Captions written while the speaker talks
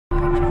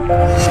வணக்கம்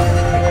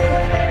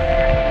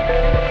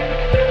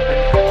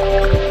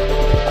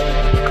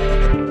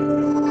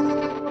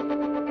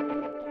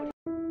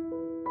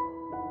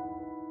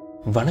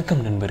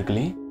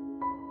நண்பர்களே,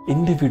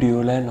 இந்த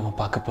வீடியோல நம்ம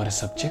பார்க்க போற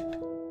சப்ஜெக்ட்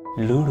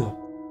லூடோ.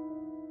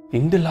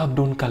 இந்த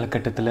லாக்டவுன்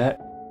காலகட்டத்தில்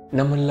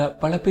நம்மள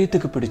பல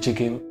பேத்துக்கு பிடிச்ச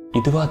கேம்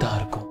இதுவாக தான்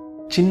இருக்கும்.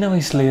 சின்ன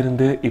வயசுல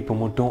இருந்து இப்போ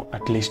மட்டும்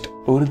அட்லீஸ்ட்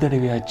ஒரு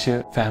தடவையாச்சு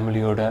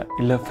ஃபேமிலியோட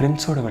இல்லை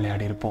ஃப்ரெண்ட்ஸோட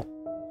விளையாடி இருப்போம்.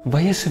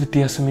 வயசு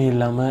வித்தியாசமே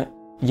இல்லாமல்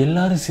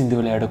எல்லாரும் சேர்ந்து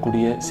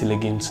விளையாடக்கூடிய சில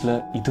கேம்ஸில்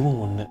இதுவும்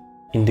ஒன்று.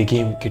 இந்த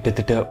கேம்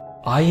கிட்டத்தட்ட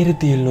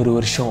 1700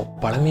 வருஷம்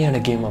பழமையான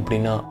கேம்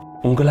அப்படின்னா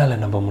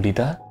உங்களால் நம்ப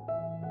முடியுதா?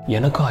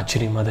 எனக்கும்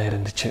ஆச்சரியமாக தான்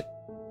இருந்துச்சு.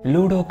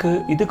 லூடோக்கு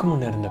இதுக்கு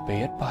முன்னே இருந்த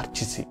பெயர்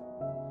பாச்சிசி.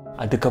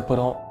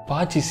 அதுக்கப்புறம்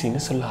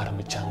பாச்சிசின்னு சொல்ல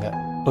ஆரம்பிச்சாங்க.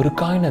 ஒரு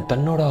காயினை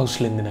தன்னோட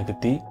ஹவுஸ்லேருந்து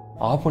நகர்த்தி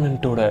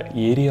ஆப்போனன்ட்டோட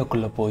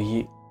ஏரியாக்குள்ளே போய்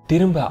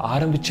திரும்ப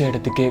ஆரம்பித்த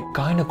இடத்துக்கே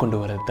காயினை கொண்டு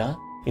வர்றது தான்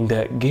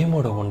இந்த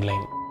கேமோட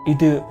ஒன்லைன்.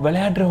 இது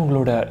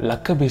விளையாடுறவங்களோட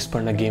லக்கை பேஸ்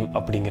பண்ண கேம்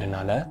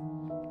அப்படிங்கிறனால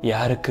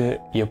யாருக்கு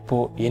எப்போ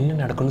என்ன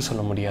நடக்கும்னு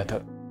சொல்ல முடியாது.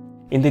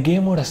 இந்த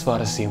கேமோட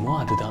சுவாரஸ்யமும்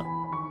அதுதான்.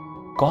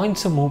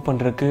 காயின்ஸை மூவ்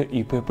பண்ணுறதுக்கு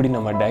இப்போ எப்படி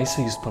நம்ம டைஸை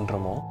யூஸ்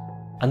பண்ணுறோமோ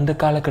அந்த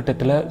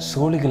காலகட்டத்தில்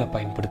சோழிகளை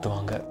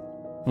பயன்படுத்துவாங்க.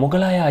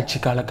 முகலாய ஆட்சி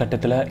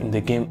காலகட்டத்தில் இந்த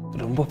கேம்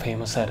ரொம்ப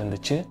ஃபேமஸாக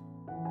இருந்துச்சு.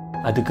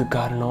 அதுக்கு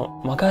காரணம்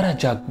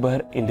மகாராஜா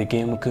அக்பர் இந்த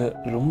கேமுக்கு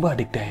ரொம்ப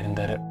அடிக்ட்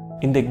ஆகியிருந்தார்.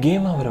 இந்த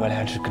கேம் அவர்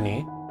விளையாடுறதுக்குன்னே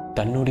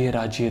தன்னுடைய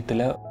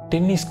ராஜ்யத்தில்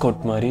டென்னிஸ்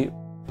கோர்ட் மாதிரி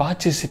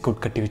பாச்சிசி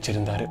கோர்ட் கட்டி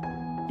வச்சுருந்தாரு.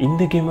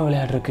 இந்த கேமை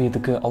விளையாடுறதுக்கு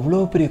இதுக்கு அவ்வளோ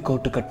பெரிய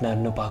கோர்ட்டு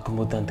கட்டினாருன்னு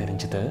பார்க்கும்போது தான்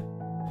தெரிஞ்சுது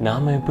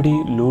நாம் எப்படி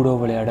லூடோ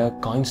விளையாட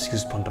காயின்ஸ்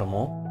யூஸ்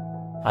பண்ணுறோமோ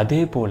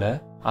அதே போல்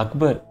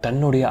அக்பர்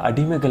தன்னுடைய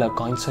அடிமைகளை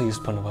காயின்ஸாக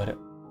யூஸ் பண்ணுவார்.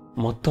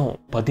 மொத்தம்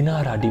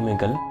 16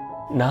 அடிமைகள்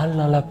 4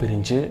 நாளாக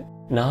பிரிஞ்சு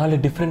 4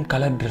 டிஃப்ரெண்ட்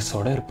கலர்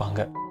ட்ரெஸ்ஸோடு இருப்பாங்க.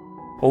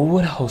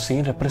 ஒவ்வொரு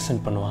ஹவுஸையும்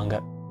ரெப்ரசன்ட் பண்ணுவாங்க.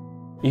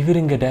 இவர்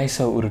இங்கே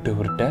டைஸை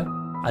உருட்ட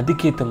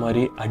அதுக்கேற்ற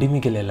மாதிரி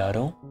அடிமைகள்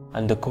எல்லாரும்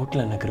அந்த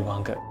கோர்ட்டில்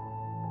நகருவாங்க.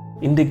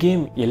 இந்த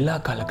கேம் எல்லா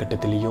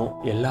காலகட்டத்திலையும்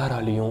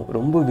எல்லாராலையும்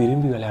ரொம்ப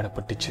விரும்பி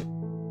விளையாடப்பட்டுச்சு.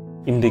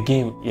 இந்த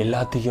கேம்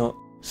எல்லாத்தையும்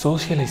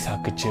சோஷியலைஸ்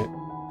ஆக்குச்சு,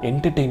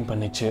 என்டர்டெயின்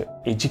பண்ணுச்சு,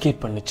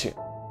 எஜுகேட் பண்ணுச்சு.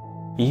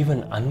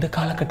 ஈவன் அந்த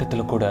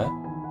காலகட்டத்தில் கூட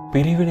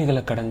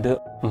பிரிவினைகளை கடந்து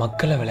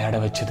மக்களை விளையாட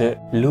வச்சது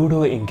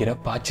லூடோ என்கிற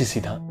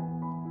பாச்சிசி தான்.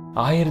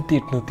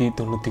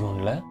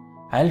 1891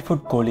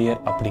 ஆல்ஃபர்ட்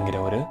கோலியர்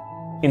அப்படிங்கிறவர்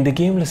இந்த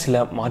கேமில்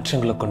சில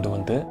மாற்றங்களை கொண்டு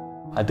வந்து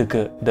அதுக்கு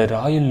த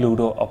ராயல்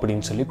லூடோ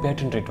அப்படின்னு சொல்லி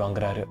பேட்டன் ரைட்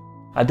வாங்குறாரு.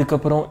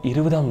 அதுக்கப்புறம்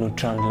 20ஆம்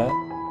நூற்றாண்டில்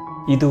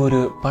இது ஒரு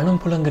பணம்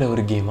புழங்குற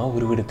ஒரு கேமாக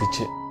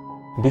உருவெடுத்துச்சு.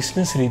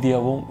 பிஸ்னஸ்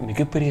ரீதியாகவும்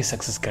மிகப்பெரிய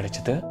சக்ஸஸ்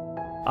கிடைச்சது.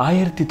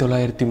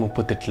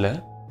 1938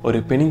 ஒரு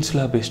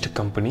peninsula based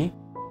company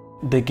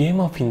the game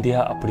of India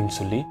அப்படின்னு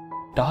சொல்லி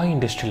டாய்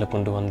இண்டஸ்ட்ரியில்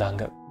கொண்டு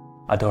வந்தாங்க.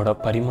 அதோட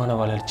பரிமாண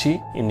வளர்ச்சி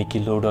இன்னைக்கு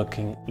லூடோ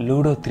கிங்,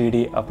 லூடோ 3D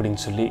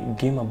அப்படின்னு சொல்லி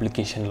கேம்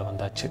அப்ளிகேஷனில்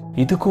வந்தாச்சு.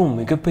 இதுக்கும்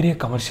மிகப்பெரிய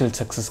கமர்ஷியல்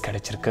சக்ஸஸ்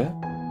கிடைச்சிருக்கு.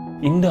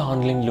 இந்த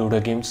ஆன்லைன் லூடோ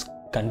கேம்ஸ்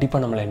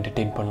கண்டிப்பாக நம்மளை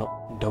என்டர்டெயின் பண்ணும்,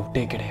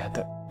 டவுட்டே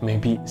கிடையாது.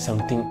 மேபி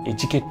சம்திங்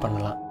எஜுகேட்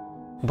பண்ணலாம்.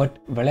 பட்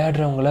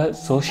விளையாடுறவங்கள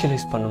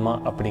சோஷியலைஸ் பண்ணுமா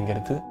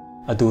அப்படிங்கிறது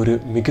அது ஒரு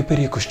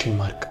மிகப்பெரிய கொஸ்டின்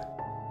மார்க்.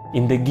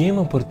 இந்த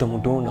கேமை பொறுத்த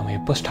மட்டும் நம்ம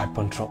எப்போ ஸ்டார்ட்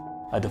பண்ணுறோம்,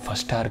 அது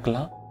ஃபஸ்ட்டாக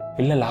இருக்கலாம்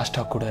இல்லை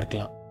லாஸ்ட்டாக கூட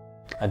இருக்கலாம்,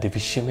 அது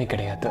விஷயமே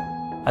கிடையாது.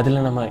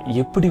 அதில் நம்ம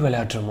எப்படி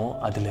விளையாடுறோமோ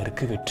அதில்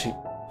இருக்க வெற்றி.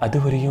 அது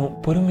வரையும்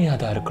பொறுமையாக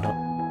தான் இருக்கணும்.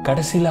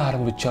 கடைசியில்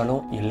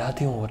ஆரம்பித்தாலும்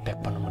எல்லாத்தையும்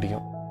ஓவர்டேக் பண்ண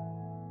முடியும்.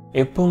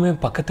 எப்போவுமே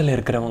பக்கத்தில்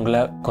இருக்கிறவங்கள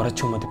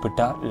குறைச்சி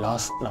மதிப்பிட்டா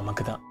லாஸ்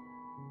நமக்கு தான்.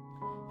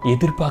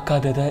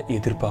 எதிர்பார்க்காததை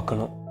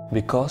எதிர்பார்க்கணும்.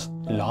 பிகாஸ்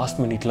லாஸ்ட்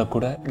மினிட்ல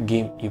கூட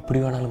கேம் எப்படி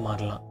வேணாலும்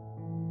மாறலாம்.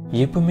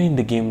 எப்பவுமே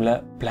இந்த கேமில்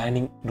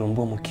பிளானிங்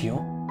ரொம்ப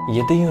முக்கியம்.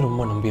 எதையும்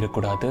ரொம்ப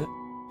நம்பிடக்கூடாது.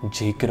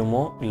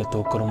 ஜெயிக்கிறோமோ இல்லை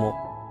தோக்குறோமோ,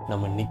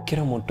 நம்ம நிற்கிற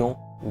மட்டும்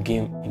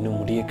கேம் இன்னும்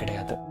முடிய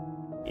கிடையாது.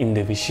 இந்த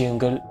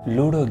விஷயங்கள்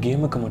லூடோ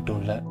கேமுக்கு மட்டும்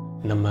இல்லை,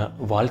 நம்ம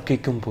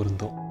வாழ்க்கைக்கும்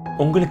பொருந்தும்.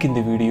 உங்களுக்கு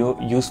இந்த வீடியோ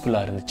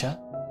யூஸ்ஃபுல்லாக இருந்துச்சா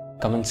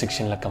கமெண்ட்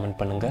செக்ஷனில் கமெண்ட்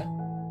பண்ணுங்கள்.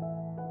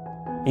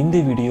 இந்த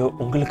வீடியோ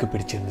உங்களுக்கு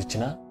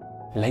பிடிச்சிருந்துச்சுன்னா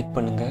லைக்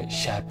பண்ணுங்கள்,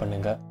 ஷேர்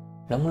பண்ணுங்கள்,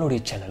 நம்மளுடைய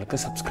சேனலுக்கு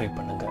சப்ஸ்கிரைப்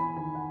பண்ணுங்கள்.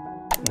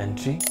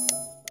 நன்றி.